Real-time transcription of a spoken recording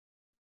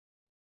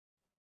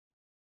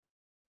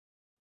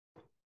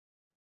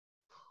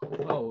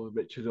Oh,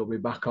 Richard will be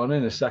back on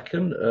in a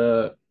second.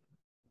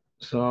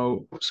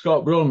 So,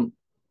 Scott Brunt,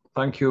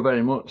 thank you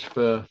very much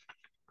for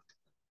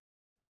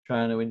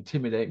trying to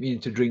intimidate me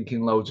into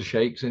drinking loads of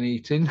shakes and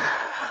eating.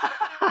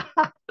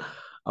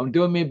 I'm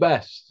doing my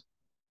best.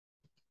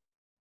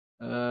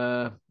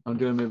 I'm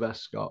doing my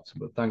best, Scott,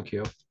 but thank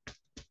you.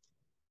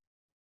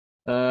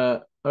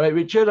 All right,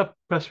 Richard, I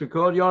press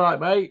record. You all right,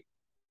 mate?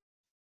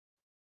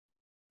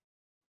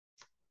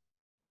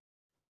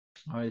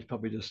 Oh, he's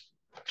probably just.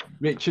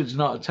 Richard's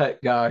not a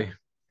tech guy.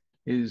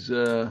 He's.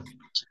 So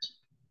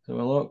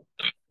look,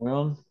 we're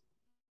on.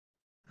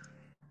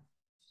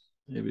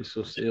 He'll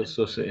suss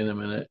it in a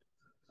minute.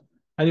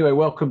 Anyway,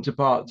 welcome to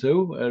part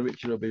two.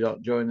 Richard will be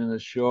joining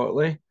us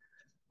shortly.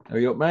 Are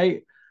you up,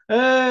 mate?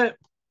 Do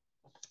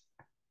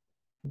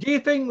you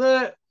think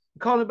that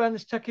Conor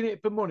Ben's taking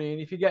it for money,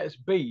 and if he gets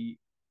beat,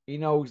 he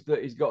knows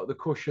that he's got the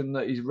cushion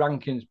that his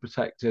ranking's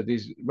protected?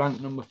 He's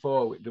ranked number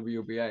 4 with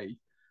WBA.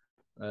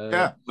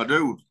 Yeah, I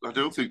do. I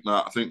do think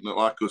that. I think that,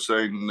 like I was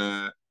saying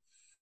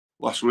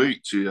last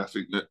week to you, I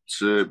think that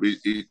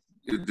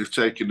they've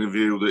taken the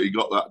view that he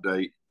got that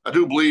date. I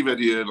do believe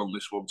Eddie Hearn on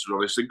this one, to be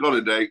honest. They got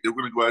a date. They're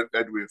going to go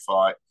ahead with a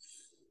fight.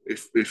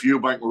 If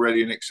Eubank were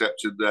ready and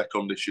accepted their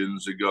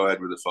conditions, they go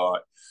ahead with the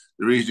fight.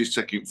 The reason he's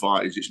taking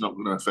fight is it's not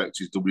going to affect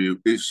his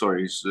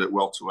his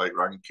welterweight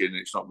ranking.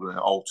 It's not going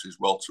to alter his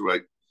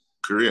welterweight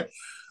career.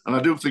 And I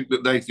do think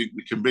that they think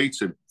they can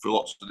beat him for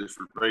lots of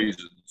different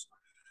reasons.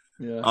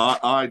 Yeah.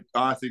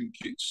 I think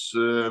it's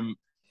a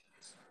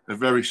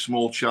very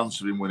small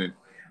chance of him winning.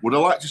 Would I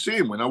like to see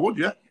him win? I would,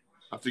 yeah.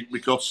 I think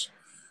because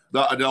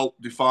that had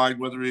helped define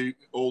whether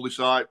all this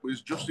hype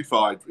was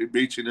justified in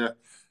beating a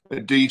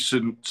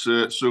decent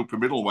super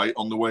middleweight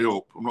on the way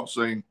up. I'm not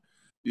saying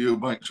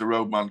Eubank's a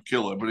roadman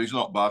killer, but he's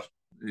not bad.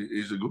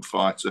 He's a good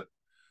fighter.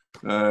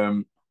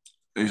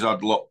 He's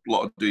had a lot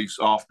of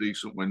half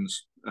decent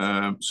wins. So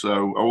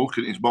I was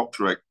looking at his box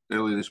rec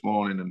earlier this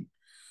morning, and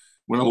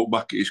when I look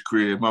back at his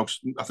career,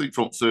 I think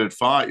from third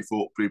fight, he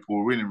thought people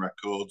were winning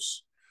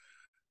records.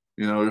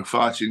 You know,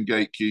 fighting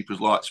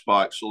gatekeepers like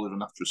Spike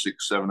Sullivan after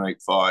 6, 7,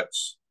 8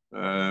 fights.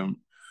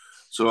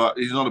 So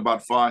he's not a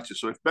bad fighter.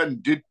 So if Ben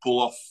did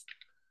pull off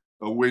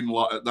a win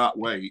like at that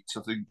weight,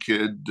 I think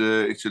it'd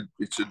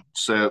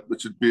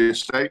be a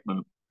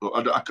statement.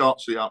 But I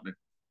can't see it happening.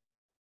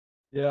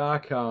 Yeah, I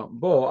can't.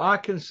 But I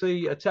can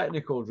see a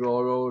technical draw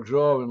or a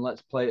draw, and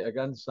let's play it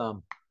again,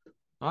 Sam.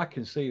 I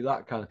can see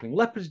that kind of thing.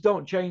 Leopards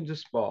don't change the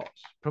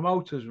sports.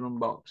 Promoters run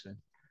boxing.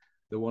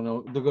 They're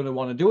going to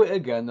want to do it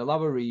again. They'll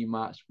have a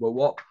rematch. But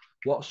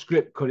what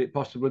script could it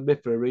possibly be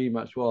for a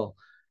rematch? Well,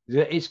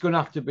 it's going to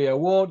have to be a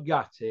Ward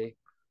Gatti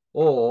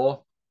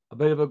or a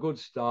bit of a good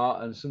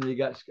start and somebody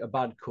gets a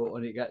bad cut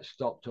and it gets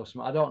stopped or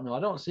something. I don't know. I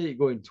don't see it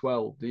going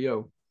 12. Do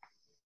you?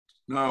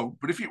 No,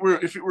 but if it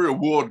were a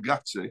Ward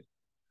Gatti,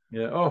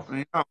 Yeah. Oh, I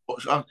mean, I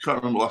can't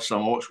remember last time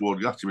I watched Ward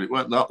Gatti, but it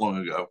weren't that long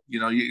ago. You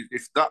know,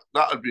 if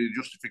that'd be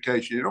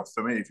justification enough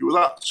for me. If you were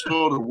that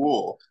sort of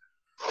war,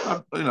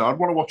 I'd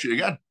want to watch it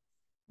again.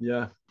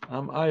 yeah.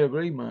 I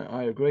agree, mate.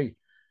 I agree.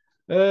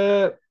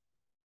 Uh,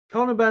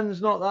 Conor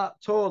Ben's not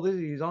that tall, is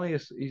he?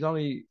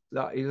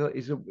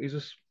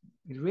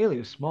 He's really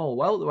a small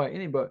welterweight,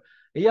 isn't he? But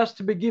he has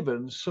to be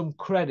given some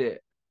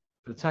credit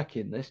for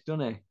taking this,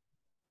 doesn't he?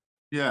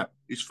 Yeah,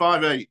 he's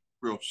 5'8",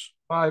 Russ.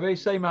 5'8",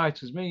 same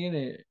height as me, isn't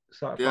it?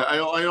 It's like Yeah,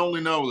 I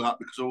only know that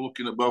because I'm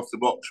looking at both the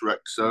box recs.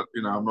 So,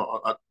 I'm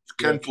not. yeah.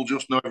 Kent will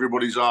just know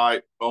everybody's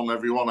eye on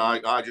everyone.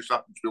 I just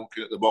happen to be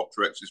looking at the box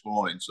recs this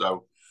morning,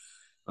 so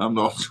I'm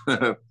not.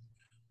 I've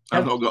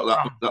Kent, not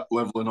got that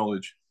level of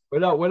knowledge. we're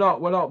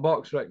not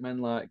box rec men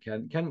like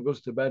Kent. Kent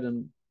goes to bed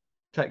and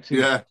takes his.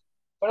 Yeah.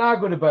 When I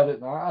go to bed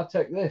at night, I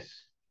take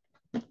this.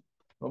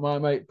 But my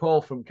mate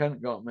Paul from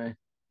Kent got me.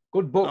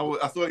 Good book.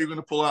 I thought you were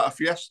going to pull out a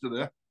Fiesta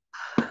there.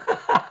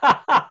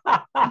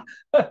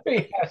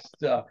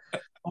 Fiesta.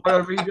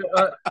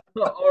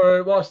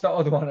 Or what's that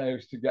other one I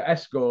used to get?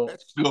 Escort.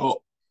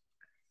 Escort.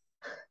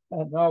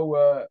 I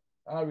know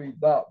I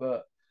read that,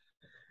 but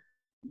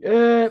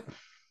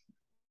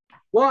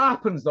what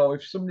happens though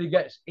if somebody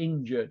gets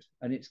injured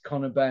and it's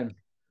Conor Ben?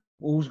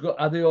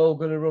 Are they all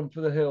going to run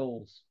for the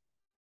hills?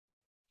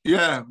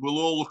 Yeah, we'll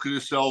all look at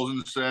ourselves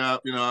and say,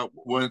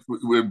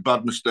 we're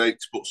bad mistake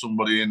to put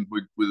somebody in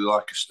with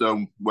like a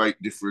stone weight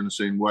difference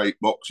in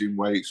boxing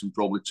weights, and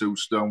probably 2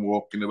 stone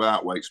walking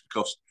about weights,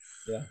 because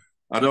Yeah.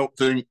 I don't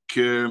think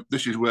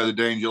this is where the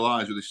danger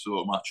lies with this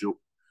sort of matchup.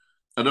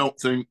 I don't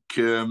think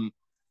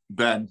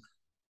Ben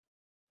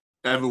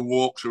ever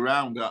walks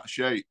around out of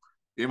shape.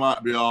 He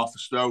might be half a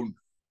stone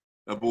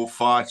above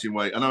fighting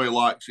weight. I know he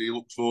likes it. He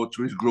looks forward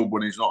to his grub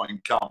when he's not in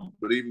camp.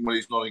 But even when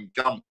he's not in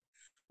camp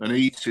and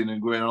eating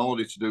and going on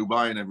holiday to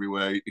Dubai and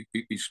everywhere,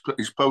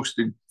 he's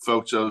posting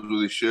photos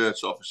with his shirt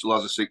off. He still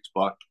has a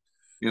 6-pack.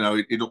 He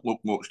don't look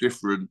much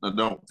different. I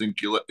don't think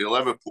he'll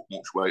ever put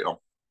much weight on.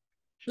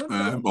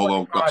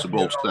 Although that's a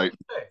bold statement.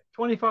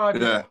 25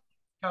 years Yeah,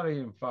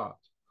 carrying fat.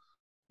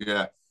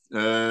 yeah.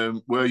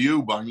 Where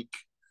Eubank,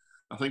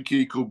 I think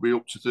he could be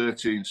up to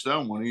 13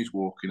 stone when he's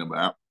walking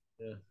about.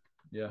 Yeah,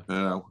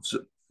 yeah.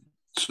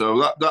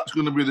 So that's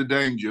going to be the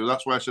danger.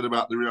 That's why I said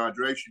about the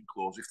rehydration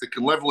clause. If they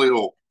can level it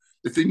up,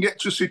 if they can get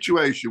to a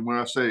situation where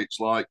I say it's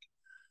like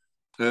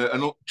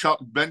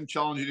Ben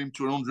challenging him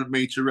to a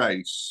 100-meter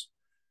race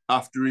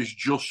after he's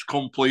just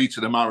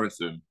completed a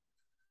marathon,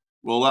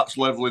 well, that's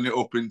leveling it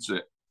up, isn't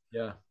it?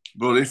 Yeah.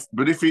 But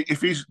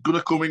if he's going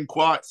to come in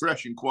quite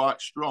fresh and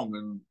quite strong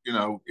and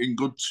in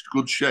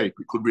good shape,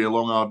 it could be a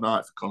long hard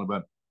night for Conor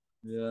Benn.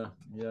 Yeah,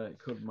 it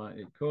could, mate.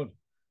 It could.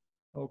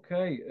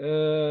 Okay.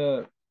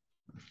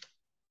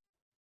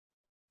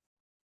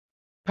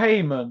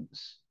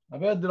 Payments. I've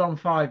heard they're on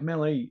 5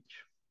 mil each.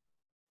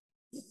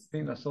 I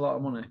think that's a lot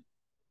of money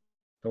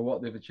for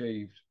what they've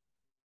achieved.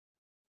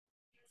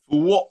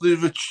 For what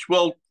they've achieved,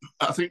 well,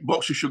 I think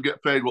boxers should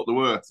get paid what they're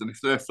worth, and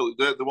if they're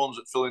the ones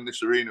that fill in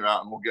this arena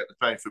out and will get the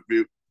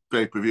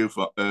pay-per-view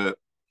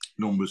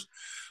numbers.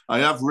 I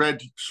have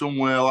read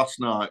somewhere last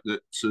night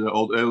that,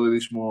 or early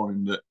this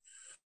morning, that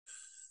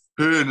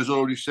Hearn has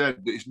already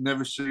said that he's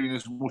never seen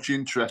as much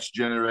interest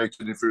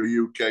generated for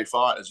a UK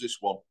fight as this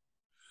one.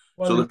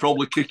 Well, so they're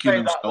probably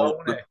kicking themselves.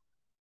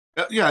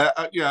 Yeah,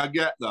 I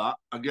get that.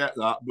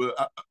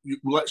 But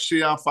let's see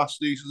how fast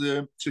these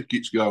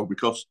tickets go,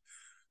 because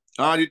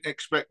I didn't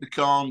expect the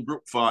Khan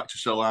Brook fight to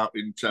sell out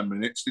in 10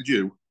 minutes. Did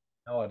you?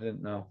 No, I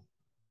didn't know.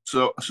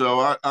 So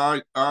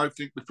I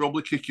think they're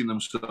probably kicking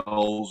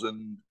themselves,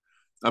 and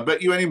I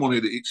bet you any money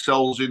that it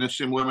sells in a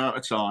similar amount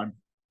of time.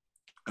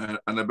 And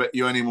I bet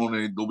you any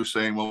money they'll be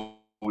saying,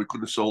 well, we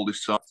could have sold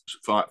this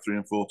fight 3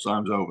 and 4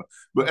 times over.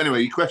 But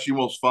anyway, your question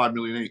was 5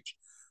 million each.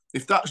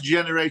 If that's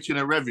generating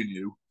a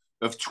revenue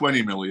of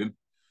 20 million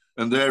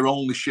and they're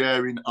only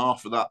sharing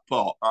half of that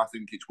pot, I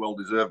think it's well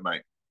deserved,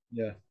 mate.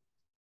 Yeah.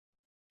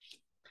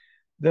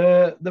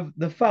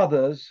 The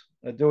fathers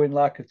are doing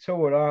like a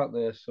tour, aren't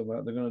they?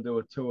 Somewhere they're going to do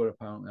a tour.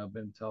 Apparently, I've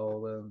been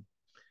told.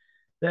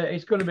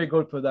 It's going to be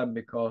good for them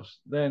because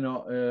they're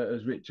not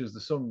as rich as the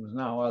Suns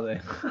now, are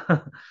they?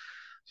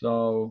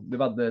 So they've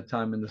had their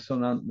time in the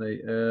sun, haven't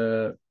they?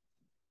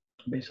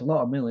 But it's a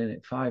lot of million,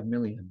 it 5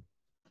 million.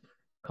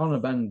 Conor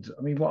Benn,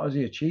 I mean, what has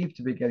he achieved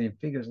to be getting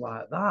figures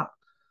like that?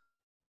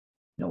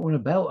 Not won a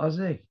belt, has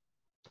he?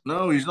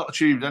 No, he's not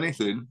achieved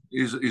anything.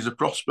 He's a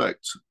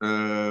prospect.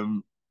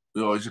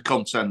 He's a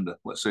contender.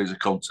 Let's say he's a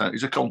contender.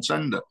 He's a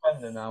contender.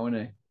 Contender now, isn't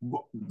he?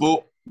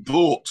 But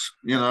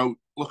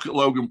look at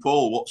Logan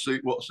Paul. What's he?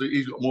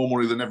 He's got more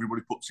money than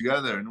everybody put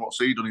together, and what's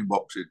he done in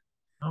boxing?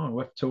 Oh,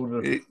 we've told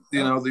her.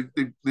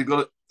 They've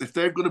got if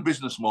they've got a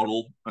business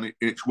model and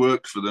it's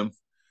worked for them,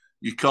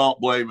 you can't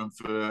blame them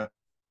for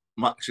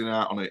maxing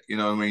out on it. You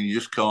know what I mean?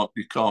 You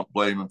can't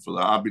blame them for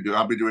that. I'd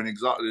be doing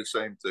exactly the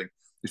same thing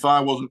if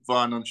I wasn't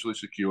financially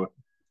secure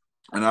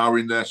and I were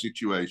in their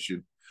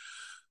situation.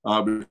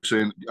 I'd be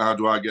saying, how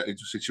do I get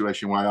into a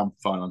situation where I'm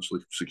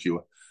financially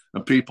secure?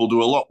 And people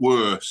do a lot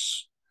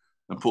worse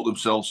and put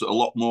themselves at a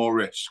lot more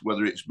risk,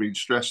 whether it's being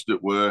stressed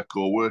at work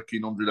or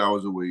working 100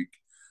 hours a week,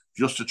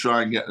 just to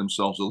try and get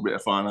themselves a little bit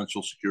of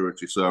financial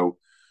security. So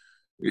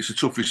it's the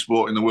toughest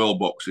sport in the world,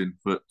 boxing,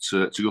 but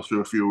to go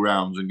through a few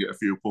rounds and get a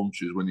few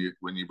punches when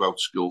you're both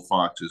skilled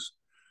fighters,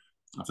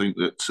 I think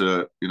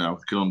that I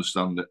can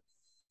understand it.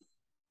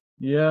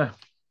 Yeah,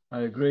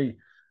 I agree.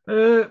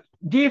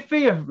 Do you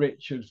fear,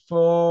 Richard,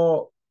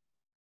 for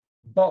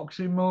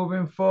boxing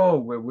moving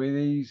forward with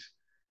these?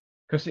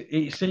 Because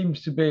it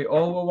seems to be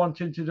all we're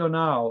wanting to do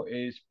now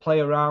is play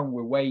around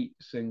with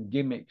weights and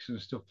gimmicks and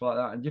stuff like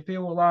that. And do you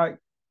feel like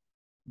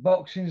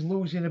boxing's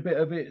losing a bit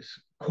of its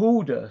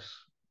coolness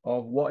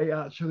of what it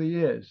actually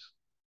is?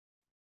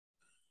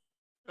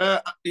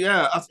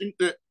 Yeah, I think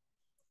that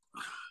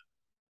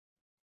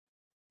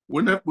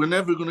we're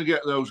never going to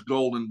get those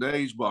golden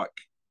days back.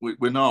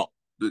 We're not.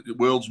 The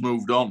world's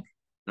moved on,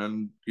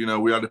 and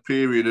we had a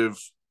period of.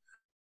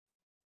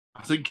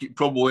 I think it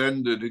probably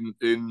ended in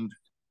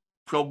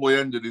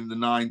the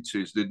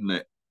 90s, didn't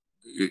it?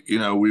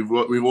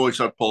 We've always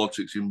had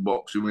politics in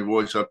boxing. We've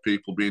always had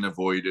people being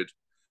avoided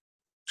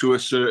to a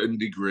certain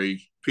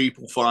degree.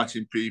 People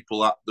fighting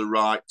people at the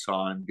right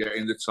time,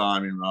 getting the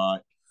timing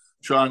right,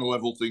 trying to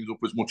level things up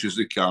as much as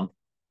they can,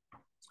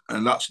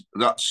 and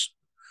that's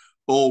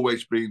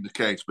always been the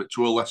case, but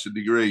to a lesser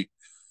degree.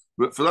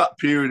 But for that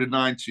period of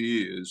 90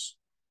 years,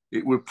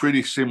 it was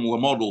pretty similar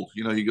model.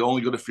 You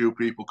only got a few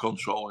people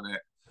controlling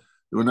it.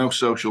 There were no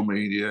social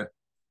media.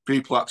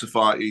 People had to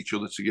fight each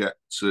other to get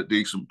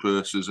decent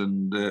purses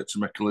and to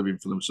make a living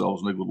for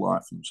themselves and a good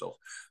life for themselves.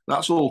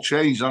 That's all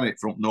changed, hasn't it,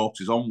 from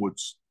noughties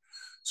onwards.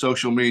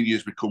 Social media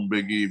has become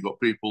big. You've got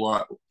people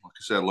like I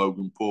said,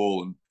 Logan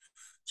Paul, and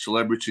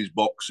celebrities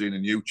boxing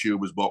and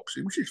YouTubers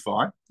boxing, which is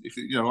fine. If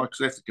like I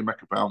say, if they can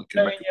make a pound, they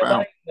can make a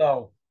pound.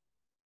 No.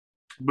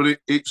 But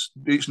it's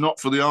not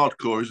for the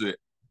hardcore, is it?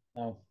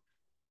 No.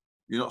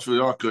 You're not for the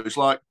hardcore. It's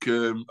like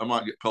I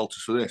might get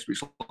pelters for this, but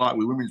it's like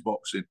with women's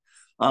boxing.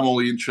 I'm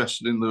only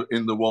interested in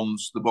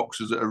the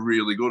boxers that are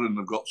really good and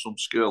have got some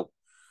skill.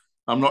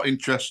 I'm not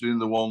interested in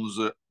the ones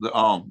that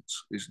aren't.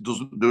 It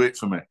doesn't do it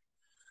for me.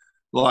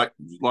 Like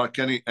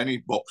any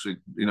boxing,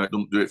 it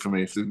doesn't do it for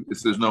me if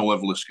there's no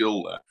level of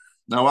skill there.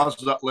 Now, as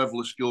that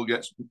level of skill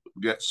gets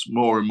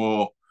more and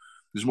more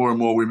as more and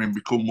more women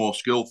become more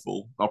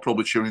skillful, I'll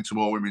probably tune into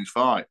more women's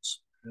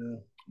fights. Yeah.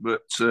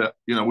 But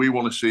we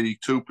want to see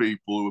two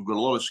people who have got a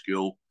lot of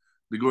skill.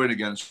 They're going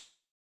against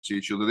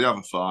each other. They have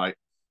a fight.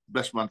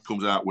 Best man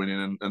comes out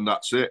winning, and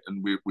that's it.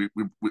 And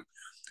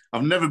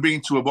I've never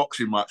been to a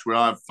boxing match where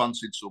I've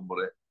fancied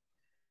somebody,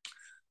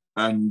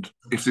 and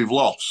if they've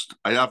lost,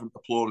 I haven't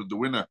applauded the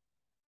winner.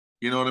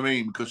 You know what I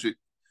mean? Because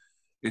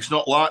it's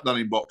not like that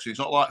in boxing. It's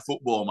not like a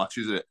football match,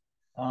 is it?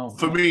 Oh,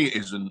 For me, it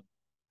isn't.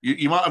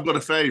 You might have got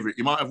a favourite.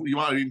 You might have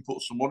even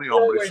put some money on.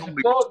 But if always a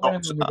somebody thought game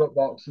knocks when we out, got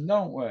boxing,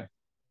 don't we?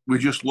 we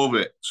just love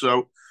it.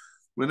 So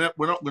we're not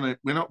gonna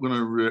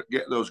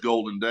get those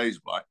golden days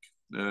back.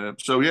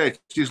 So yeah, it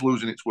is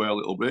losing its way a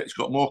little bit. It's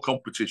got more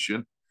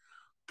competition.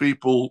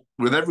 People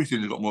with everything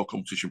has got more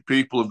competition.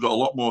 People have got a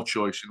lot more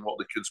choice in what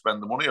they can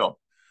spend the money on.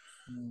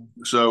 Mm.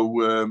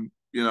 So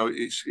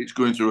it's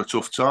going through a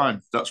tough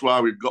time. That's why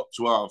we've got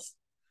to have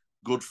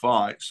good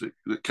fights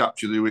that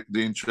capture the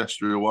interest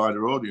through a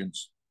wider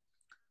audience.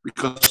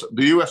 Because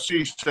the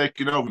UFC is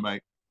taking over,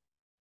 mate.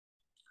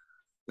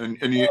 And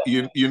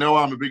you know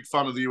I'm a big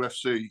fan of the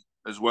UFC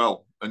as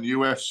well, and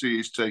UFC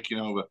is taking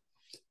over.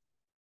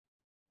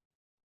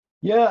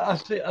 Yeah,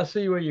 I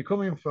see where you're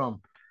coming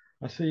from.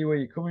 I see where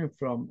you're coming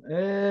from.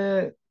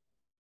 The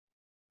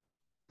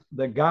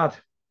Gad.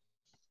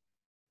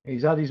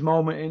 He's had his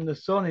moment in the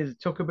sun. He's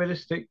took a bit of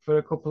stick for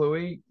a couple of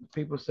weeks.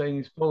 People saying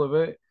he's full of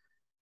it.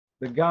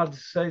 The Gad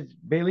says,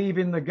 believe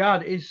in the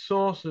Gad. His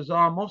sources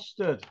are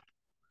mustard.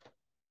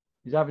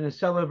 He's having a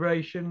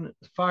celebration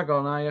fag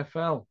on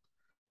IFL.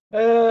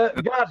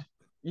 Gad,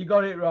 you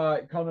got it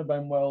right. Conor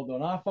Ben, well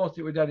done. I thought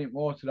it was dead in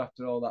water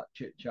after all that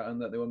chit chat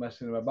and that they were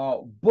messing him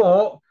about.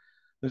 But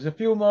there's a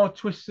few more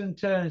twists and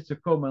turns to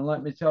come. And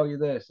let me tell you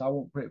this, I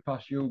won't put it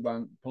past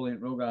Eubank pulling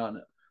rug out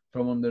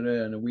from under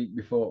there in a week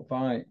before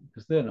fight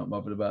because they're not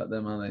bothered about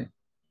them, are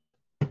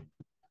they?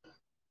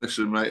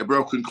 Listen, mate, a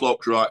broken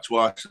clock's right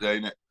twice a day,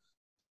 ain't it?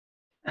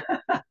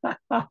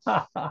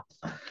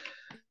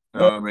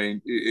 I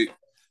mean,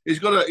 he's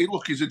got a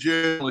look. He's a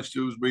journalist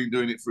who's been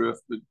doing it for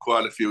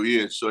quite a few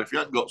years. So if you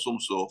hadn't got some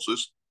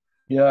sources,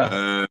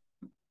 Yeah.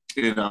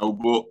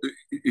 but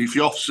if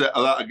you offset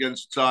that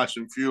against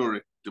Tyson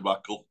Fury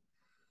debacle,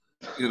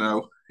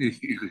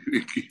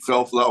 he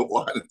fell for that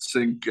line and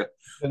sinker.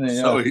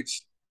 So Yeah.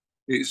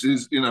 it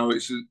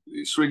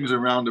swings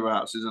and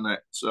roundabouts, isn't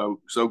it?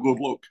 So good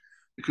luck.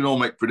 You can all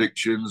make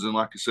predictions, and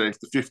like I say, if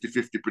the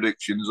 50-50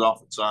 predictions, half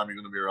the time you're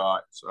going to be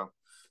right. So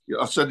yeah,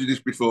 I've said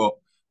this before.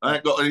 I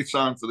ain't got any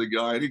time for the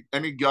guy.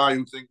 Any guy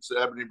who thinks that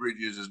Ebony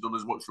Bridges has done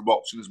as much for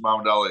boxing as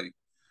Muhammad Ali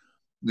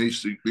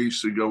needs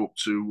to go up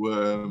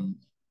to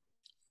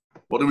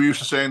what do we used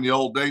to say in the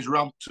old days?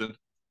 Rampton.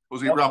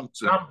 Was it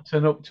Rampton?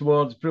 Rampton up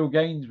towards Brew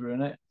Gainsborough,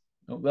 isn't it?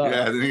 Up there.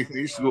 Yeah, then he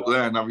needs to go up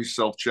there and have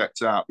himself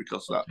checked out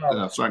because so I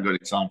ain't got any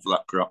time for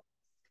that crap.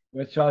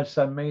 They tried to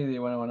send me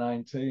there when I was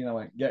 19. I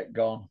went, get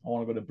gone. I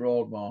want to go to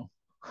Broadmoor.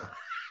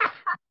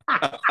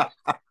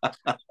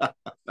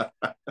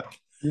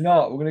 You're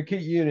not. We're going to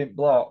keep you in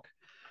block.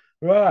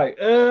 Right.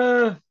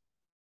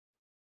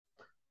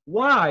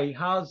 Why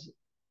has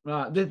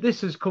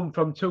this has come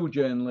from two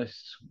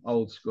journalists,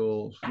 old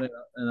schools,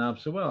 and I've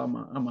said,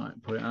 well, I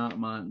might put it out, I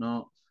might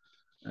not.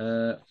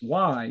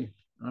 Why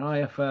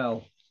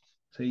IFL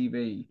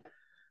TV,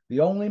 the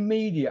only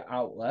media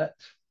outlet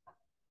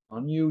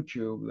on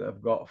YouTube that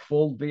have got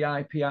full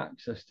VIP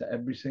access to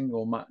every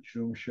single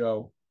matchroom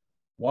show?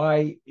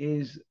 Why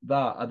is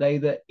that? Are they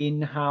the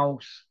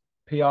in-house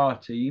PR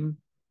team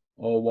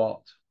or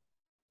what?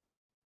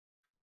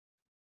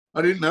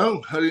 I didn't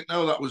know.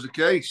 That was the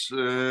case.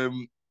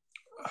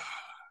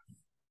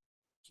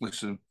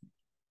 Listen,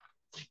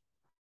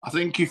 I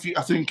think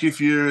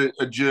if you're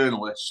a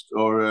journalist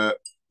or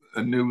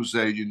a news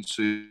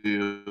agency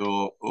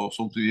or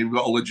something, you've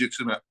got a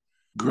legitimate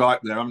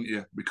gripe there, haven't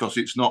you? Because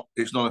it's not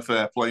a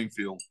fair playing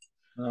field.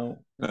 No.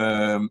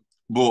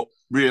 But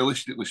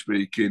realistically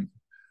speaking,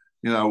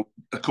 a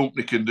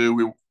company can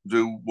do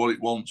what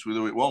it wants with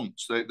who it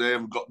wants. They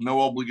have got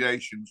no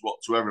obligations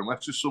whatsoever,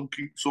 unless there's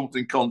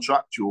something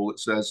contractual that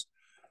says,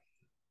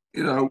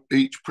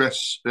 each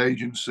press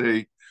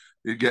agency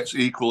it gets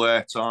equal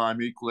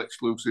airtime, equal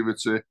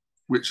exclusivity,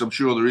 which I'm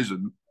sure there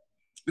isn't.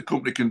 The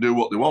company can do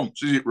what they want.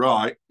 Is it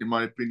right? In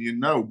my opinion,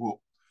 no. But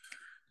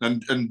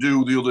and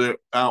do the other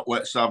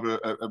outlets have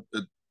a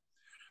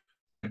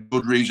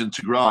good reason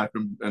to gripe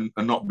and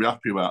not be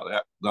happy about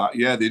that?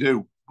 Yeah, they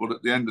do. But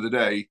at the end of the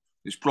day,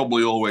 it's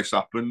probably always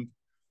happened.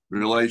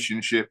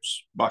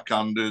 Relationships,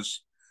 backhanders,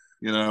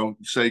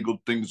 say good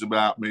things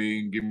about me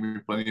and give me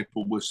plenty of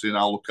publicity and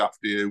I'll look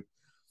after you.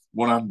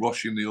 One hand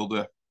washing the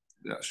other.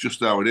 That's just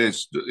how it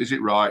is. Is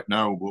it right?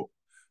 No, but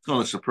it's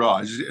not a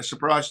surprise. Is it a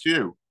surprise to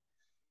you?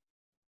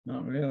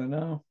 Not really,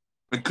 no.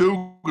 And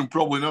Coogan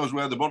probably knows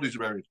where the bodies are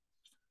buried.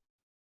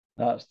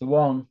 That's the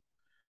one.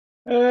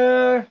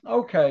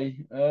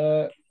 Okay.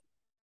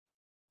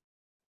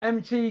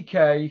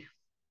 MTK,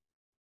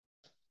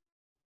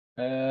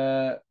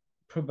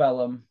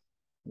 Probellum,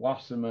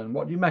 Wasserman.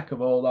 What do you make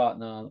of all that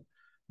now?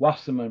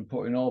 Wasserman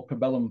putting all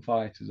Probellum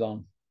fighters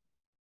on.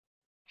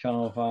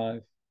 Channel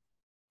 5.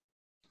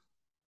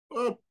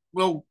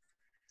 Well,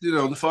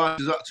 the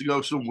fighters had to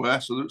go somewhere,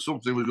 so that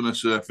something was going to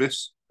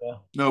surface. Yeah.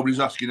 Nobody's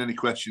asking any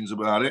questions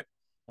about it.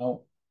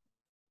 Oh.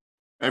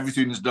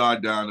 Everything's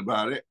died down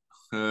about it.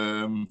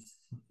 I'm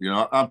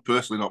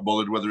personally not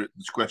bothered whether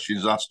there's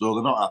questions asked or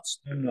they're not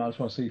asked. No, I just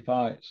want to see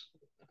fights.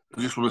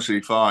 I just want to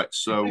see fights.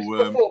 So,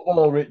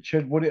 football,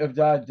 Richard, would it have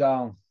died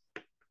down?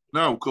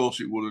 No, of course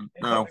it wouldn't.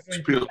 No,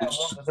 they'd be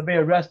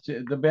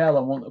arrested. They'd be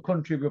hell, the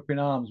country would be up in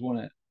arms,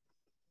 wouldn't it?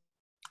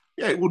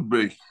 Yeah, it would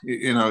be.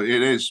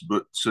 It is,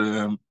 but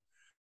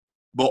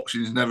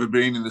boxing's never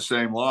been in the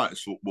same light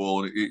as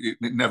football. It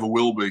never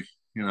will be.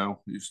 I'm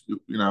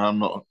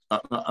not.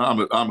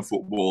 I'm a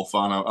football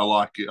fan. I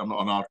like it. I'm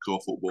not an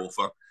hardcore football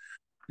fan.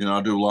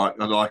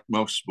 I like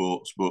most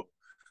sports, but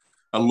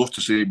I love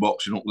to see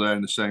boxing up there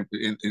in the same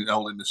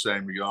held in the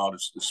same regard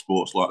as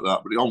sports like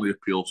that. But it only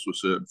appeals to a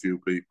certain few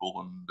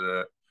people,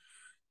 and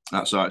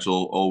that's how it's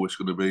always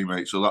going to be,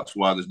 mate. So that's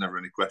why there's never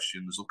any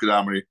questions. Look at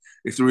how many.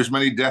 If there are as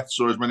many deaths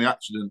or as many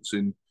accidents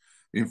in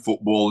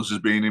football as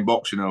there's been in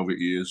boxing over the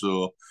years,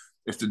 or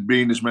if there'd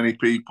been as many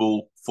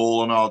people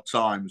fall on hard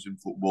times in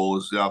football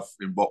as they have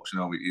in boxing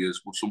over the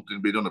years, would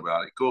something be done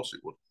about it? Of course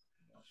it would.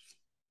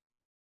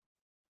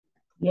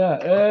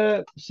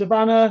 Yeah.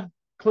 Savannah,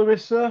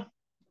 Clarissa, are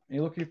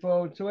you looking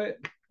forward to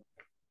it?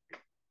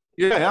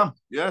 Yeah, I am.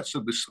 Yeah, so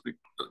I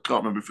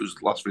can't remember if it was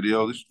the last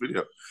video or this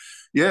video.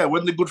 Yeah,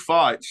 when they're good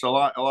fights, I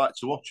like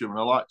to watch them,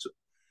 and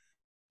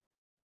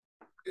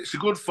it's a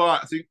good fight.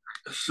 I think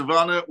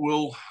Savannah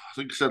will. I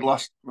think I said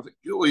last. I think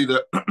you'll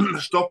either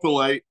stop her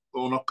late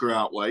or knock her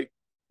out late.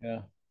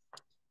 Yeah.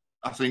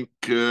 I think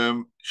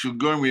she'll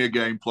go in with a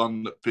game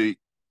plan that Pete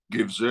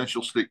gives her.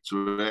 She'll stick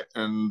to it,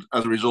 and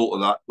as a result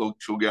of that,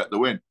 she'll get the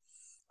win.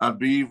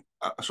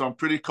 So I'm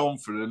pretty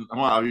confident. I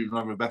might even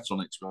have a bet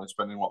on it, to be honest,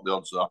 depending on what the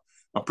odds are.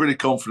 I'm pretty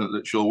confident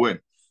that she'll win.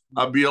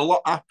 I'd be a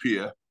lot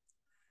happier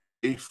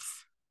if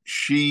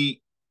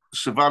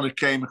Savannah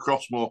came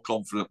across more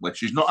confidently.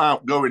 She's not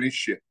outgoing, is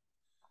she?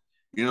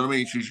 You know what I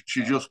mean?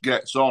 She just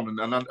gets on,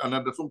 and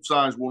I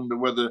sometimes wonder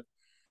whether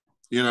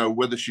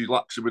she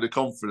lacks a bit of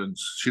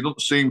confidence. She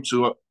doesn't seem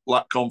to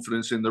lack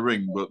confidence in the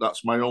ring, but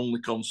that's my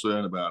only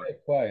concern about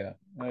it.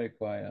 Very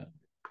quiet.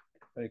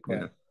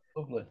 Yeah.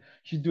 Lovely.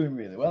 She's doing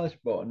really well. She's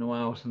bought a new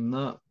house and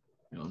that.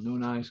 New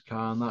nice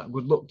car and that.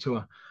 Good luck to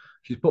her.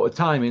 She's put her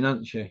time in,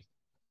 hasn't she?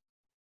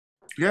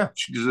 Yeah,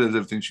 she deserves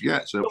everything she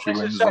gets. So she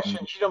wins.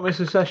 She don't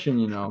miss a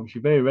session,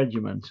 She's very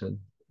regimented.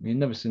 You've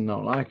never seen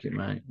nothing like it,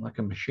 mate. Like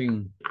a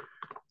machine.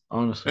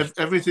 Honestly.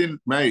 Everything,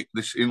 mate,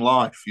 this in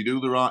life, you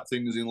do the right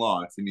things in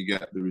life and you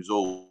get the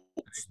results.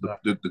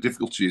 Exactly. The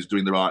difficulty is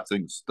doing the right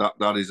things.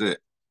 That is it.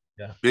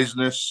 Yeah.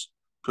 Business,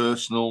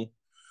 personal,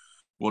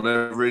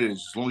 whatever it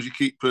is. As long as you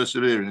keep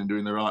persevering and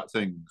doing the right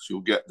things,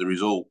 you'll get the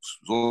results.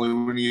 As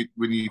long as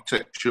when you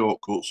take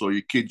shortcuts or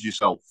you kid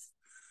yourself,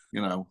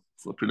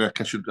 flipping heck,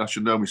 I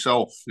should know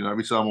myself.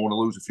 Every time I want to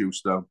lose a few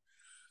stone,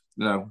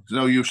 there's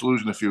no use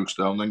losing a few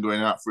stone, then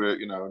going out for a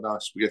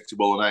nice spaghetti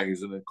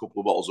bolognese and a couple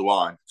of bottles of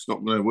wine. It's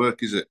not going to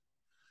work, is it?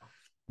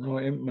 No,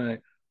 it ain't, mate.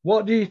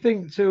 What do you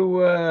think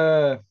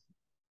to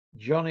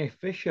Johnny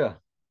Fisher?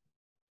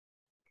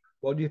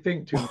 What do you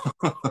think to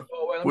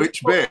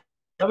Which bit?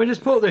 Let me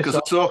just put this because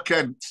I saw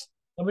Kent.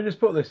 Let me just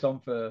put this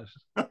on first.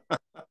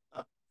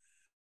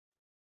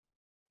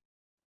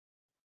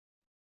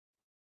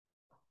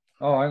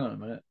 Oh, hang on a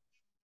minute.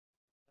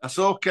 I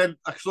saw Kent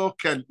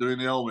doing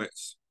the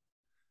helmets.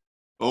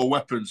 Oh,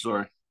 weapons,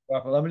 sorry.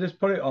 Right, let me just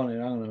put it on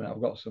here. Hang on a minute.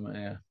 I've got something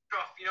here.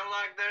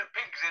 Like the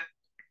pigs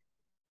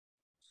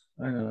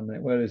in. Hang on a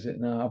minute. Where is it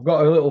now? I've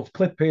got a little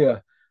clip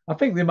here. I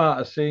think they might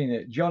have seen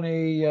it.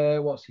 Johnny,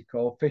 what's he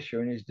called? Fisher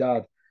and his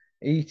dad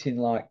eating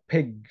like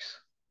pigs.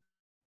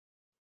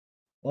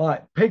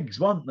 Like pigs,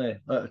 weren't they?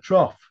 At a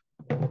trough.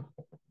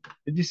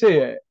 Did you see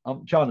it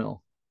on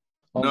channel?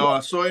 No, I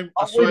saw him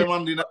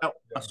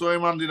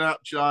handing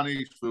out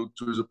Chinese food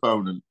to his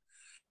opponent.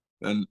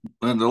 And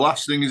the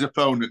last thing his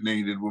opponent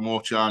needed were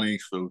more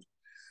Chinese food.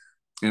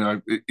 He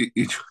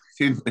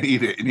didn't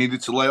need it. He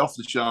needed to lay off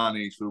the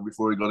Chinese food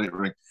before he got it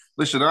ring.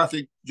 Listen, I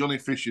think Johnny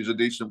Fisher's a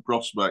decent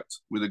prospect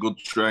with a good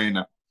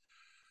trainer.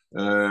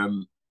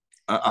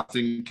 I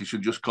think he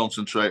should just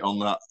concentrate on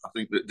that. I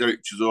think that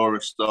Derek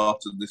Chisora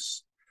started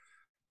this.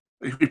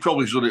 He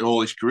probably done it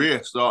all his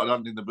career. Started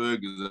handing the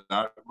burgers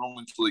out. Wrong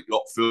until it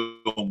got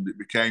filmed, it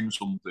became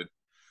something.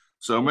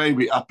 So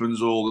maybe it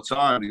happens all the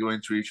time. They go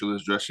into each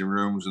other's dressing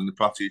rooms and they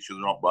pat each other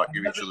on back,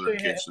 give each other a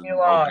kiss, and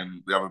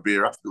they have a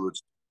beer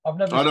afterwards. I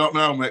don't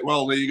know, mate.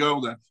 Well, there you go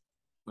then.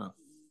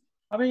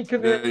 I mean,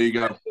 there you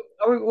go.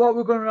 What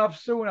we're going to have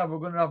soon? Are we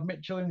going to have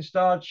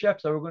Michelin-starred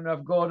chefs? Are we going to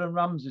have Gordon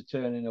Ramsay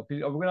turning up? Are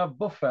we going to have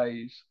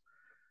buffets?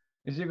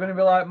 Is it going to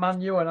be like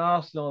Man U and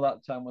Arsenal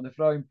that time when they're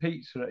throwing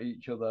pizza at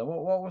each other?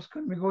 What's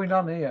going to be going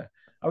on here?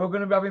 Are we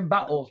going to be having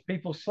battles?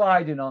 People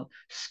sliding on,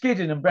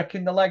 skidding and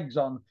breaking the legs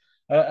on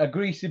a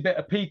greasy bit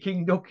of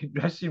Peking duck in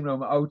dressing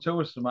room at O2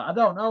 or something? I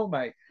don't know,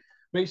 mate.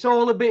 But it's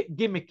all a bit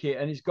gimmicky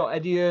and it's got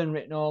Eddie Hearn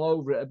written all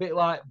over it. A bit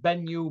like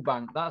Ben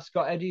Eubank. That's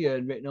got Eddie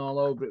Hearn written all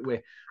over it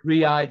with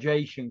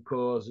rehydration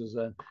causes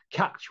and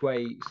catch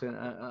weights and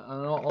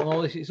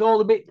all this. It's all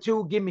a bit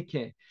too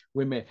gimmicky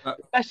with me.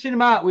 Messing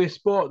about with a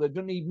sport that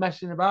doesn't need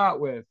messing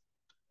about with.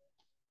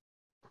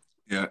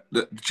 Yeah,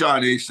 the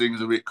Chinese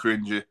thing's a bit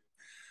cringy.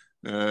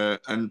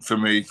 And for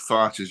me,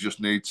 fighters just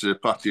need to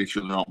pat each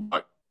other on the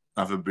back,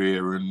 have a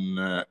beer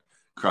and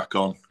crack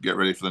on, get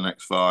ready for the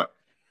next fight.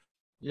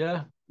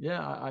 Yeah,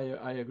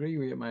 I agree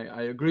with you, mate.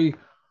 I agree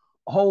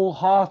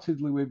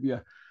wholeheartedly with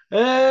you.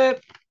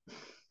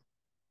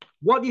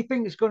 What do you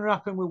think is going to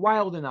happen with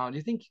Wilder now? Do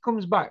you think he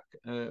comes back,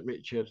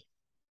 Richard?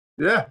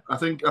 Yeah, I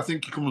think he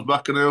comes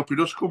back, and I hope he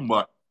does come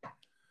back.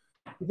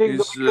 You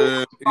think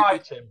they'll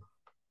fight him?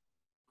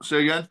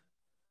 Say again?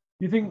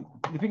 You think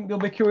they'll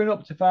be queuing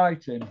up to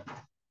fight him?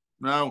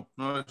 No,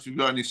 if you've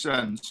got any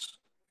sense.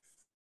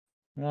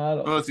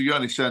 No, I don't if you've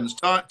got any sense.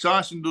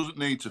 Tyson doesn't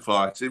need to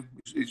fight him.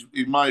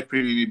 In my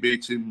opinion, he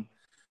beat him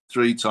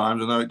 3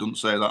 times. I know it doesn't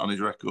say that on his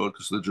record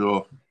because the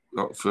draw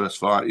got the first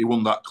fight. He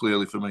won that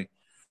clearly for me.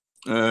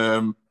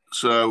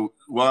 So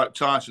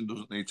Tyson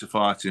doesn't need to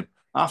fight him.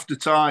 After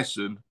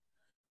Tyson,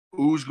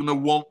 who's going to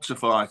want to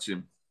fight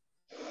him?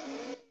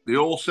 They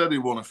all said they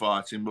want to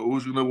fight him, but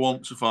who's going to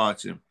want to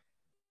fight him?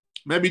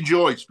 Maybe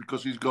Joyce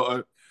because he's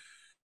got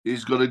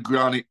a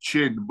granite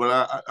chin,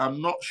 but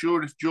I'm not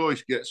sure if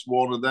Joyce gets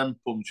one of them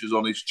punches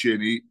on his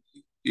chin,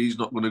 he's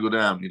not going to go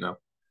down, you know.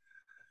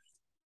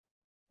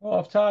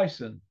 Off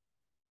Tyson?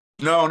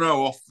 No,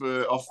 off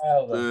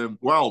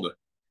Wilder.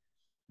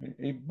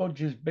 He's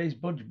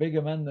budged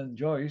bigger men than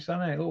Joyce,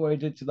 hasn't he? Look what he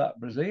did to that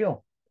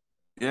Brazil.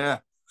 Yeah,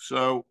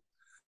 so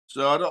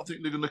I don't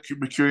think they're going to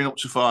be queuing up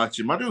to fight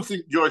him. I do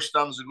think Joyce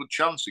stands a good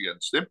chance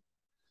against him,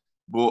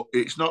 but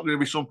it's not going to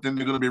be something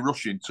they're going to be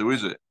rushing to,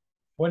 is it?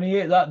 When he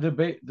hit that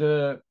debate,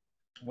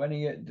 when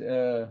he hit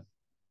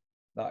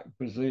that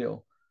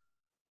Brazil,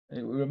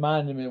 it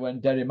reminded me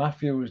when Derry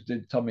Matthews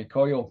did Tommy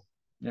Coyle.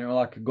 You know,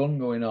 like a gun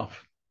going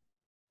off.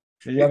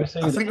 Did you ever see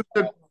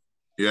that?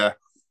 Yeah,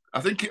 I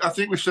think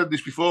we've said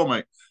this before,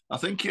 mate. I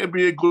think it'd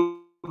be a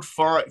good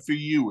fight for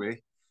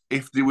Huey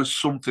if there was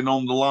something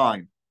on the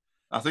line.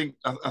 I think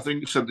I've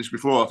said this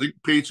before. I think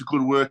Peter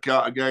could work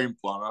out a game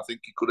plan. I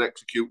think he could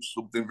execute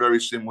something very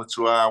similar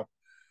to how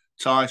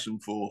Tyson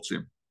fought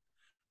him.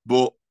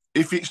 But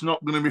if it's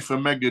not going to be for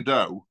mega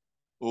dough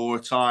or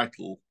a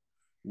title,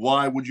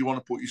 why would you want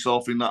to put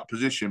yourself in that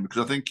position?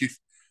 Because I think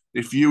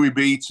if Huey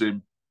beat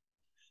him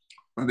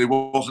and there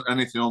wasn't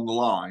anything on the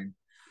line,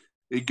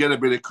 he'd get a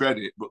bit of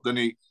credit, but then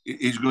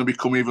he's going to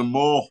become even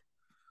more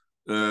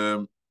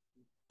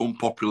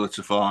unpopular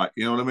to fight.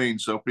 You know what I mean?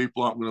 So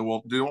people aren't going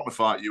to they don't want to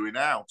fight Huey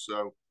now.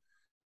 So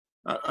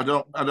I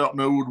don't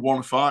know who would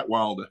want to fight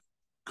Wilder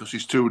because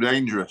he's too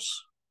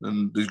dangerous,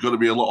 and there's got to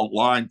be a lot on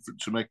line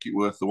to make it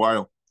worth the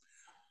while.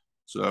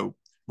 So,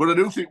 but I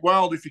do think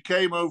Wilder, if he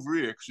came over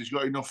here, because he's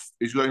got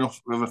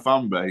enough of a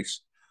fan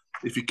base,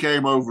 if he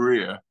came over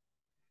here,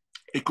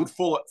 he could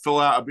fill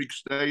out a big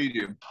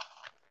stadium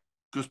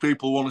because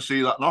people want to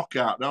see that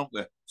knockout, don't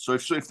they? So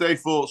if they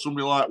fought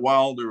somebody like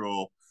Wilder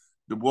or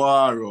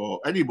Dubois or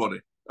anybody,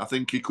 I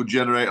think he could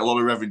generate a lot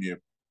of revenue.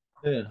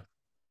 Yeah.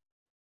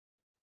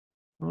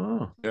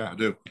 Oh. Yeah, I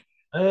do.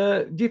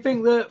 Do you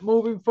think that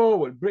moving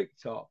forward,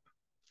 Bricktop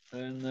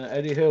and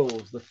Eddie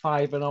Hills, the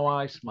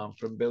 5-0 Iceman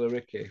from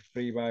Billericay,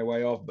 3 by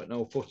way of, but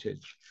no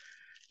footage,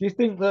 do you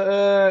think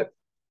that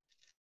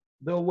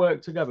they'll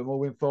work together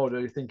moving forward, or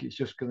do you think it's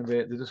just going to be,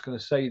 they're just going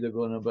to say they're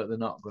going to, but they're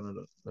not going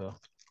to? So.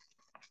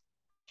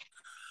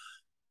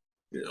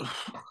 Yeah.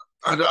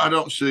 I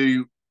don't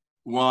see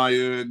why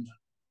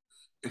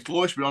it'll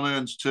always be on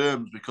Earn's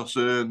terms because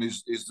Earn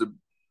he's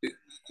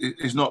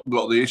not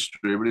got the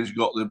history, but he's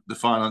got the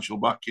financial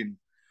backing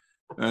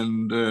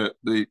and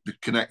the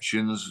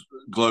connections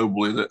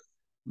globally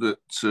that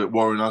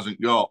Warren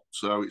hasn't got.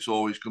 So it's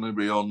always going to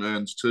be on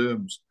Earn's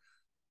terms.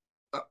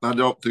 I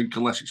don't think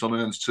unless it's on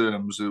Earn's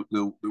terms, they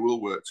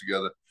will work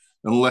together.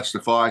 Unless the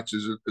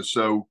fighters are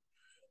so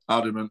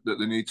adamant that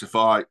they need to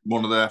fight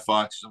one of their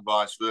fighters and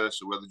vice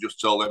versa, where they just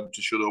tell them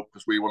to shut up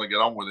because we want to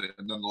get on with it,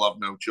 and then they'll have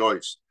no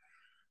choice.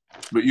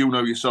 But you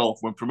know yourself,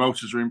 when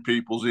promoters are in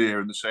people's ear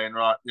and they're saying,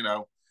 right, you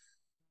know,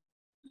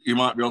 you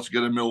might be able to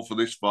get $1 million for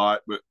this fight,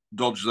 but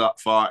dodge that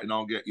fight and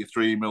I'll get you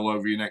 $3 million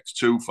over your next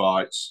 2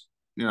 fights.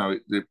 You know,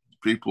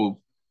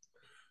 people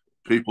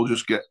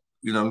just get,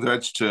 you know, their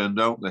heads turned,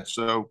 don't they?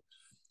 So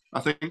I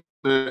think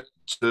that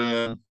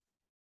to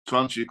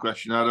answer your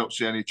question, I don't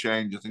see any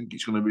change. I think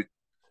it's going to be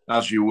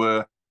as you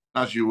were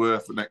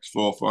for the next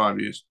 4 or 5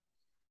 years.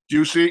 Do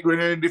you see it going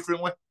any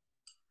differently?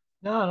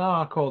 No,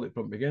 I called it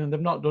from the beginning.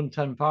 They've not done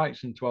 10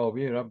 fights in 12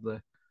 years, have they?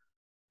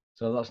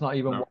 So that's not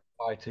even one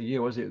fight a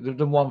year, was it? They've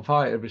done 1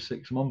 fight every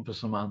 6 months or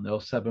something, or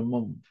 7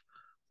 months.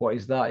 What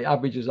is that? It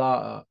averages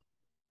out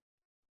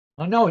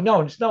at. Oh,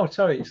 no,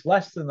 sorry, it's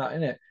less than that,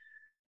 isn't it?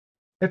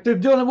 If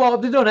they've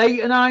done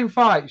 8 or 9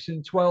 fights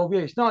in 12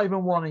 years, it's not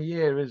even 1 a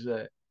year, is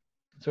it?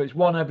 So it's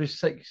 1 every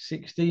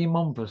 16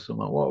 months or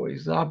something. What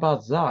is that? How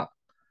bad's that?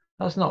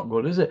 That's not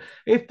good, is it?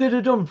 If they'd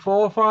have done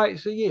 4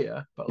 fights a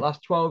year, but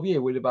last 12 years,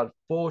 we'd have had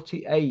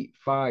 48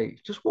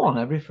 fights, just one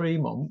every 3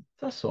 months.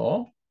 That's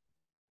all.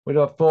 We'd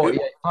have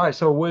 48 fights.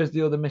 So where's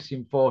the other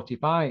missing 40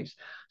 fights?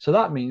 So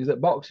that means that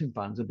boxing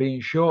fans are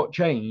being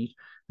shortchanged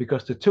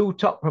because the two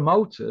top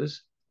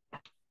promoters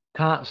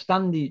can't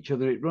stand each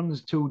other. It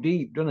runs too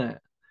deep, doesn't it?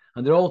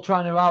 And they're all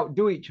trying to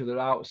outdo each other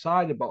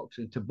outside of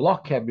boxing to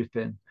block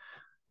everything.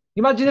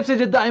 Imagine if they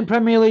did that in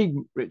Premier League,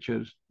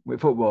 Richards,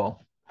 with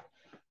football.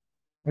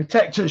 We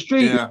take to the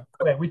street. Yeah.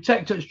 We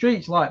take to the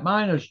streets like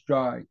miners'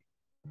 strike.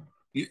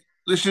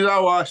 This is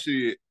how I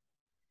see it,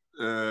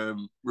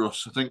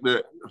 Russ. I think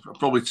that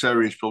probably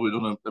Terry's probably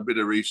done a bit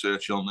of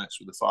research on this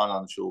with the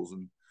financials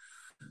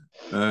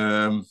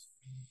and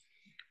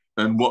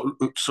what?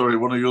 Sorry,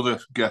 one of the other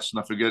guests,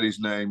 and I forget his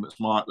name. That's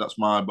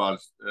my bad.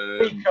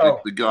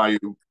 The guy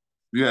who,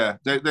 yeah,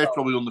 they've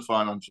probably done the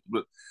financials,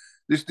 but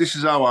this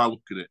is how I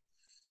look at it.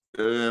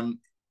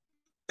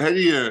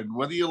 Eddie Hearn,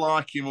 whether you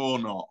like him or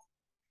not,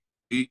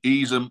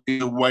 he's a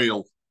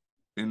whale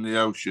in the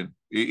ocean.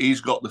 He's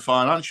got the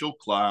financial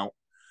clout.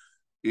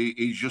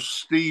 He's just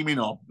steaming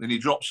on, and he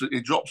drops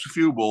a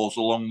few balls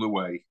along the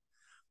way.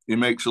 He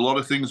makes a lot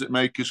of things that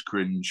make us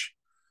cringe.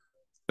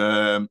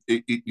 You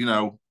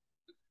know,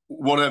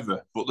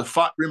 whatever. But the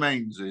fact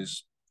remains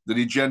is that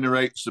he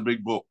generates the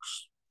big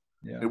bucks.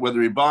 Yeah.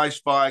 Whether he buys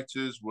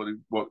fighters, what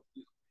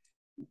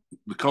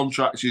the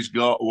contracts he's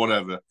got, or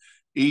whatever,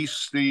 he's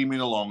steaming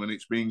along, and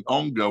it's been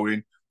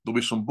ongoing. There'll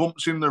be some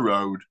bumps in the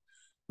road,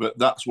 but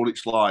that's what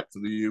it's like for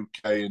the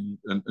UK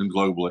and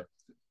globally.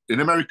 In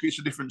America, it's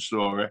a different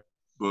story,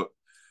 but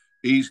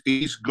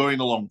he's going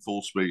along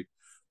full speed.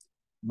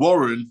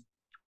 Warren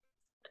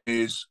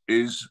is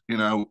you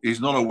know, he's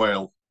not a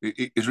whale.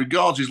 As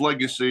regards his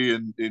legacy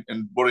and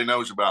what he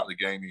knows about the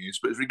game, he is.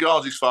 But as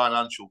regards his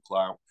financial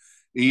clout,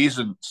 he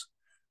isn't.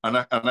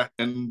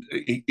 And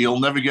he'll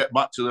never get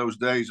back to those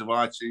days of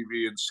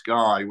ITV and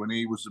Sky when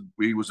he was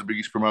the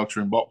biggest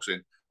promoter in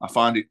boxing. I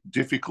find it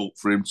difficult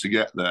for him to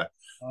get there.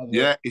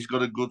 Yeah, he's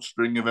got a good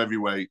string of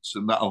heavyweights,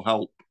 and that'll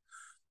help.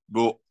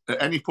 But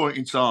at any point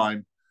in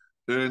time,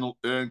 Earn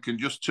can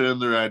just turn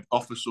their head,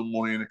 offer some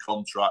money in a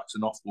contract,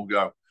 and off we'll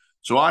go.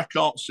 So I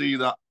can't see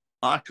that.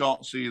 I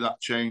can't see that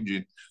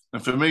changing.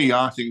 And for me,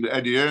 I think that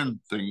Eddie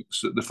Hearn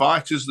thinks that the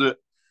fighters that,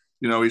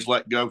 you know, he's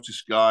let go to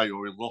Sky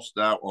or he's lost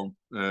out on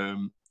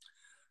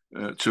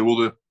to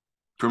other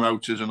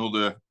promoters and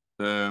other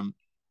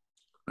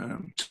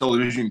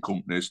television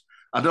companies,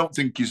 I don't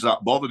think he's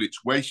that bothered.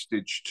 It's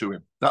wastage to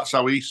him. That's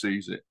how he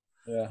sees it.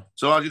 Yeah.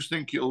 So I just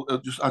think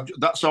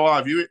that's how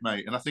I view it,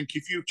 mate. And I think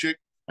if you check,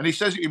 and he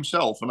says it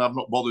himself, and I've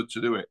not bothered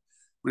to do it,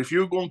 but if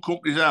you go on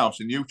company's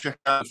house and you check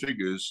out the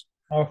figures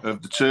of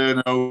the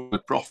turnover, the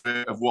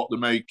profit of what they're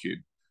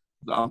making,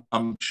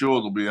 I'm sure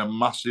there'll be a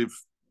massive,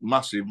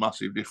 massive,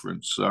 massive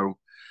difference. So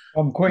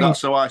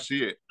that's how I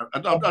see it. I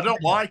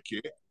don't like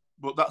it,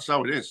 but that's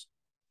how it is.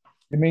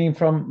 You mean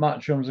from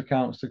Matchroom's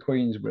accounts to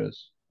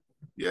Queensberry's?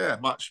 Yeah,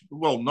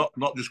 well,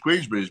 not just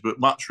Queensberry's,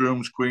 but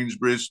Matchroom's,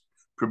 Queensberry's,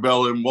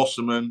 Probellum,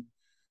 Wasserman,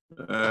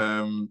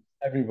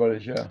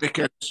 everybody's, yeah.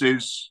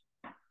 Dickens's,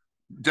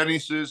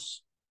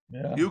 Dennis's.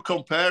 Yeah. You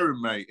compare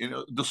them, mate. You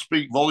know, they'll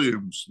speak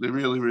volumes. They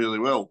really, really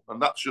will.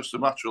 And that's just a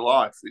matter of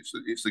life.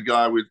 It's the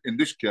guy with, in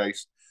this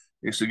case,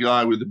 it's the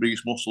guy with the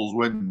biggest muscles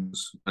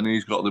wins, and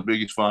he's got the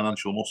biggest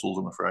financial muscles,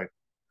 I'm afraid.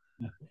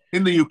 Yeah.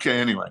 In the UK,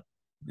 anyway.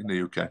 In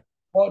the UK.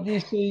 What do you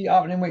see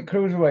happening with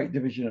cruiserweight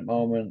division at the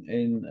moment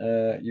in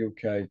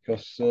UK?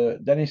 Because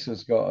Dennis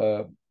has got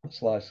a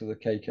slice of the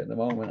cake at the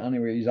moment.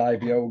 Anyway, his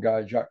IBO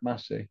guy, Jack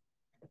Massey.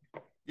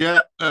 Yeah,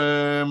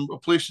 I'm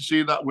pleased to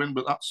see that win,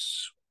 but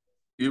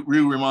you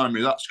remind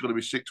me, that's got to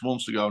be 6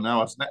 months ago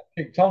now, hasn't it?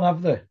 Kicked on,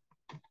 have they?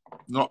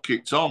 Not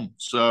kicked on.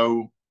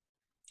 So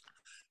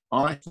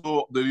I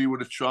thought that he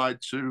would have tried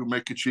to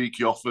make a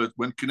cheeky offer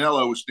when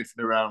Canelo was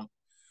sniffing around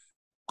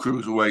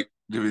cruiserweight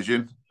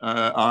division.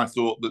 I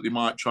thought that they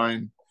might try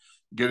and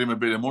get him a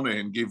bit of money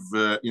and give,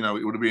 you know,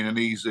 it would have been an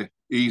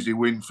easy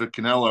win for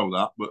Canelo,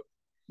 that. But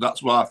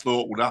that's what I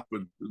thought would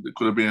happen. There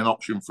could have been an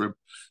option for him.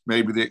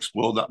 Maybe they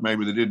explored that,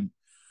 maybe they didn't.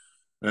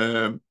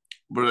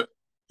 But,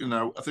 you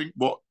know, I think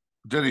what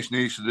Dennis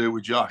needs to do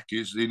with Jack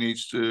is he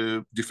needs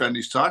to defend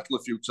his title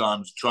a few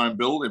times, try and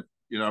build him,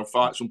 you know,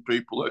 fight some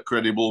people that are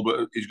credible,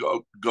 but he's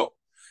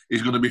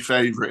he's going to be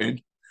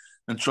favouring,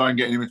 and try and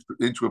get him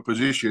into a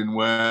position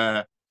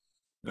where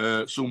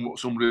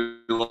somebody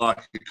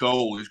like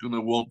Cole is going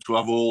to want to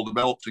have all the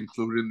belts,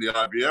 including the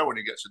IBO, when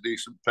he gets a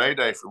decent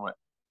payday from it.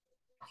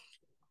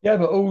 Yeah,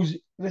 but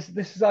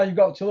this is how you've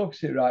got to look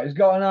at it, right? He's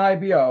got an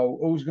IBO.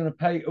 Who's going to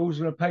pay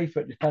for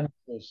it?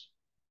 Defenders.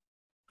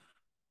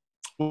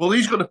 Well,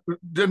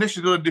 Dennis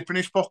is going to dip in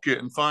his pocket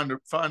and find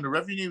a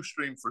revenue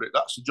stream for it.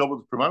 That's the job of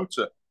the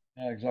promoter.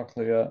 Yeah,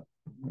 exactly. Yeah.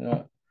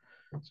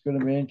 It's going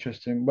to be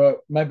interesting, but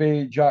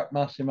maybe Jack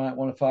Massey might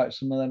want to fight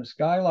some of them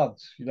Sky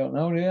lads. You don't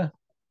know, do you?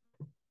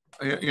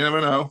 You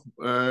never know.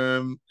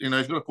 You know,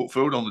 he's got to put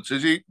food on the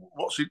tizzy.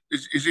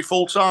 Is he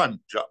full time,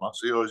 Jack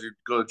Massey, or has he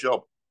got a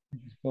job?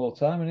 He's full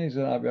time, and he's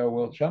an IBO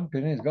world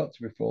champion. He's got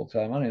to be full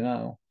time, hasn't he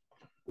now?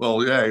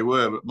 Well, yeah, he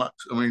were, but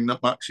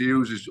Max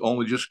Hughes has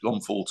only just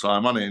gone full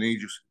time, hasn't he? And he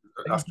just,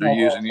 He's after not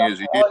years world and years,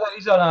 champion. Oh,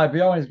 he's on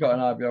IBO. He's got an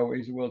IBO.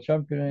 He's a world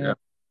champion. yeah,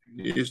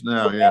 Yeah. he is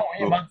now, Done yeah. well with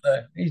him, But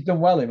hasn't he? He's done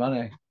well, him,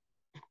 hasn't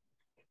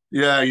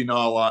yeah,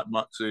 I like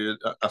Maxie.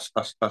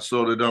 I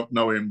sort of don't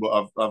know him,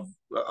 but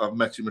I've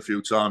met him a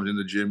few times in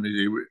the gym.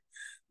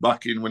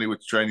 Back in when he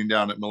was training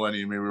down at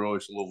Millennium, he was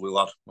always a lovely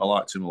lad. I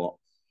liked him a lot.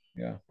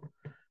 he? Yeah.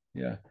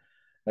 Yeah.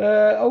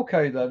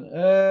 Okay then.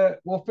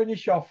 We'll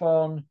finish off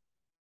on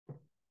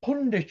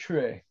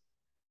punditry.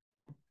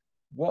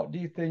 What do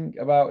you think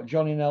about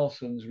Johnny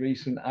Nelson's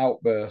recent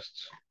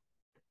outbursts?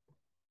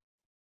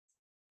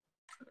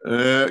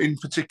 In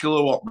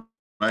particular, what,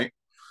 mate?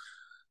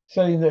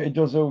 Saying that he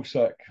does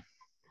Usyk.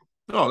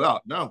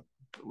 No.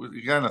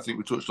 Again, I think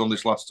we touched on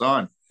this last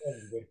time.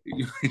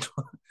 He, I he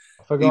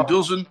forgot.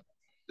 doesn't,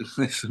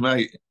 listen,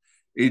 mate.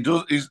 He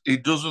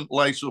doesn't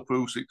lace up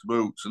Usyk's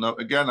boots. And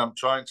again, I'm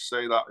trying to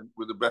say that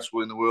with the best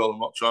will in the world.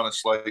 I'm not trying to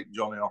slate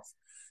Johnny off.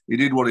 He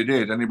did what he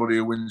did. Anybody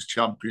who wins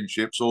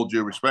championships, all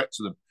due respect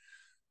to them.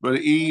 But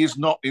he is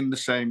not in the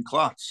same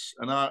class,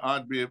 and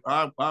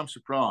I'm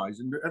surprised.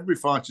 And every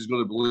fighter's got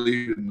to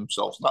believe in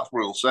themselves. And that's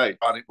what he'll say. If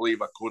I didn't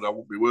believe I could, I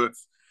wouldn't be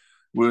worth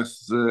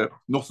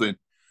nothing.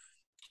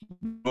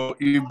 But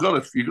you've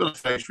got to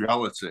face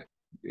reality.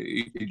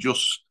 He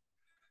just,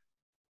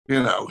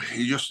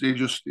 he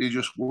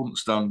just wouldn't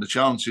stand the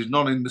chance. He's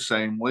not in the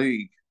same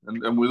league.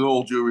 And with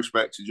all due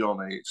respect to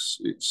Johnny,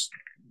 it's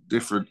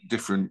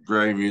different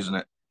gravy, isn't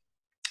it?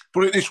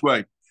 Put it this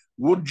way: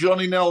 would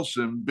Johnny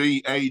Nelson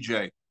beat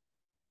AJ?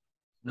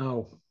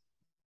 No.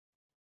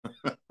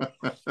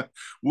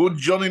 Would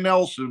Johnny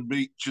Nelson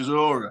beat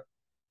Chisora?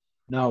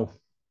 No.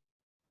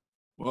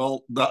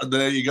 Well,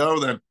 there you go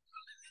then.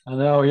 I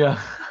know, yeah.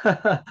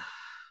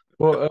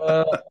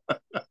 But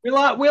we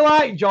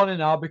like Johnny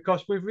now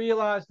because we've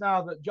realised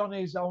now that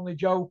Johnny's only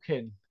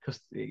joking because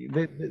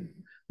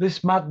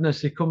this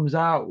madness he comes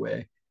out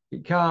with,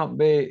 it can't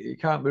be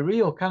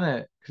real, can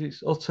it? Because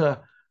it's utter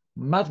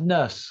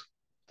madness.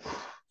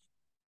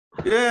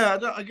 Yeah,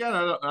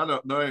 I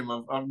don't know him.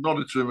 I've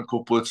nodded to him a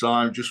couple of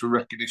times just for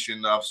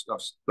recognition. I've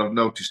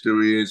noticed who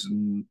he is,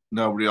 and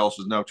nobody else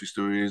has noticed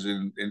who he is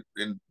in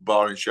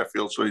bar in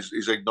Sheffield. So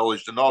he's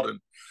acknowledged a nod, and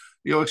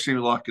he always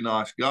seems like a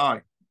nice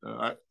guy.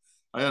 I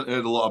haven't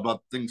heard a lot of bad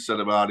things said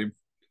about him,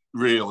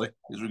 really,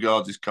 as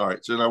regards his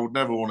character, and I would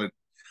never want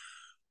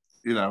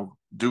to,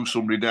 do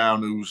somebody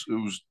down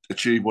who's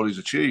achieved what he's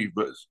achieved.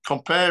 But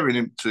comparing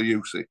him to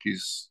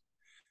Usyk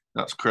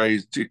that's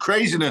crazy.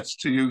 Craziness,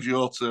 to use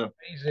your term.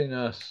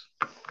 Craziness.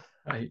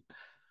 Right.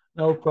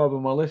 No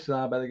problem. Well, listen,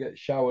 I better get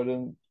showered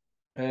and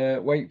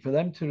wait for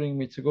them to ring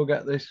me to go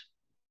get this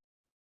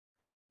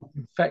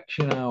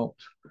infection out.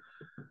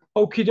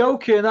 Okie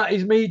dokie, and that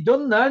is me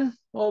done then.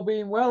 All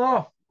being well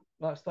off.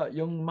 That's that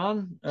young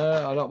man.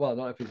 I don't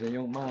know if he's a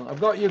young man. I've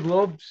got your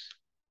gloves.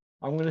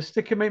 I'm going to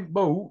stick him in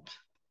boot,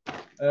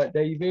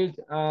 David,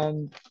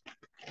 and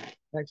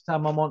next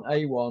time I'm on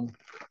A1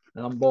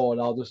 and I'm bored,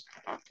 I'll just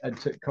head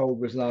to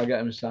Cobras and I'll get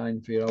them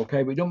signed for you,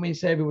 okay? But don't mean to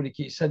say everybody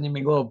keeps sending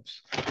me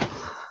gloves.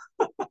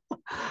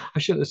 I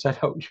should have said,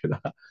 should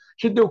I?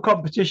 Should do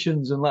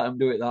competitions and let them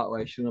do it that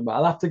way, shouldn't I? But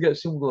I'll have to get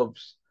some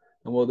gloves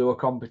and we'll do a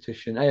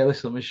competition. Hey,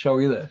 listen, let me show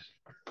you this.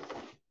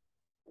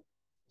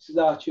 This is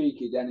how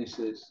cheeky Dennis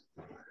is.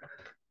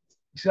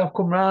 He said, I've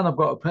come round, I've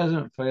got a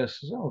present for you. I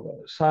says, I've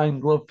got a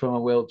signed glove from a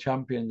world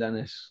champion,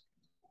 Dennis.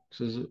 He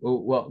says,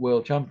 what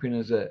world champion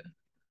is it?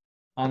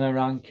 Anna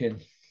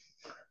Rankin.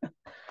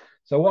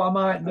 So what I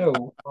might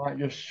do, I might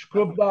just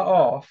scrub that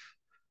off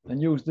and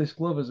use this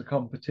glove as a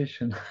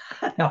competition.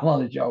 I'm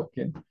only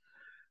joking.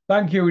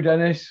 Thank you,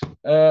 Dennis,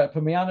 for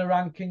my Anna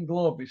Rankin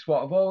glove. It's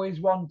what I've always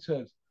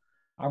wanted.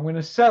 I'm going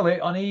to sell it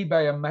on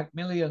eBay and make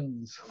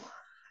millions.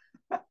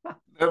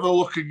 Never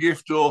look a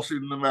gift horse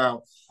in the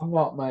mouth. I'm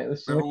not, mate.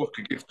 Listen, Never look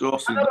a gift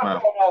horse in I'm the not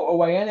mouth. going out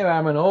away anyway.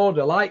 I'm an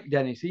order, like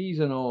Dennis. He's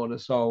an order.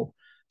 So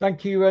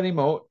thank you very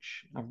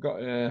much. I've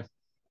got a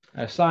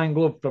signed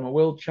glove from a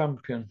world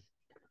champion.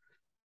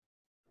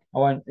 I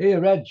went, here,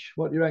 Reg,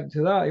 what do you rank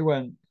to that? He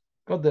went,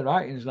 God, the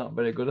writing's not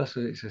very good. I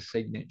said, it's a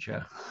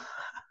signature.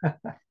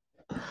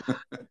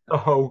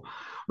 Oh,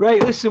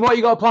 right. Listen, what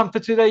you got planned for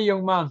today,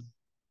 young man?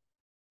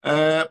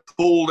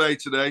 Pool day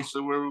today,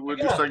 so we're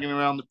just hanging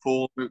around the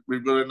pool.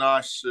 We've got a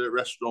nice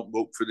restaurant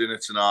booked for dinner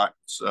tonight.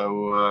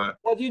 So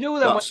what do you do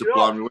then? That's the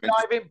plan.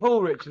 Dive in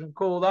pool, Richard, and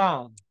cool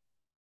down.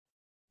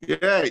 Yeah,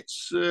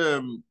 it's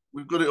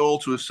we've got it all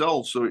to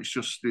ourselves, so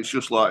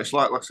it's like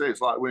I say,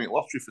 it's like winning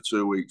lottery for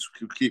 2 weeks.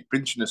 We keep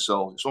pinching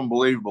ourselves. It's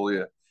unbelievable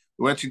here.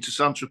 We went into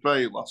Saint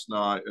Tropez last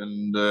night,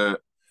 and it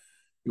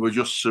was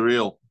just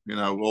surreal.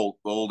 All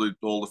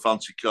the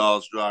fancy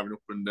cars driving up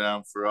and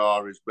down,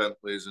 Ferraris,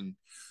 Bentleys, and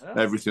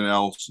everything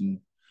else, and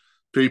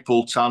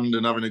people tanned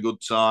and having a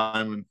good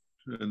time,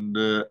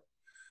 and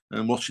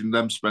watching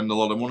them spend a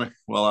lot of money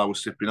while I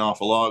was sipping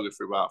half a lager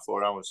for about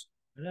 4 hours.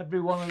 And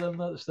every one of them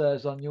that's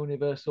there's on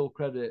Universal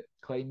Credit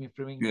claiming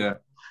from England.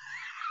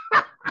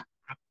 Yeah.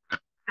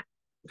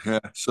 Yeah.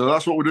 So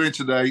that's what we're doing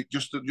today.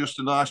 Just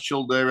a nice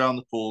chill day around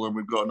the pool, and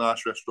we've got a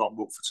nice restaurant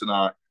booked for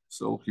tonight.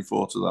 So looking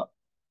forward to that.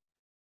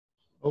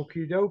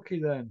 Okie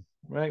dokie then.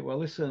 Right. Well,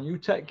 listen, you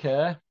take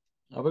care.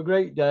 Have a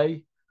great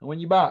day. And when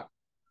you're back?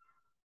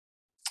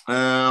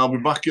 I'll be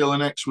back early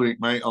next week,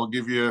 mate. I'll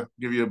give you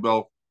a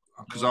bell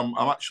because I'm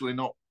actually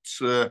not.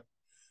 The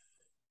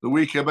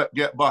week I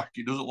get back,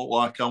 it doesn't look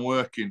like I'm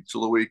working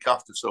till the week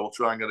after, so I'll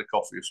try and get a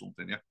coffee or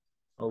something. Yeah.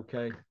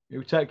 Okay.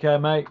 You take care,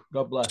 mate.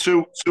 God bless.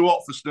 Too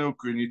hot for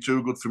snooker, and you're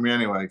too good for me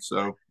anyway.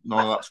 So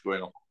none of that's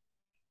going on.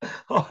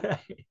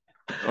 Okay.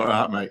 All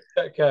right, mate.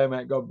 Take care,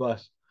 mate. God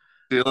bless.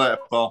 See you later,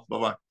 pal. Bye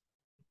bye.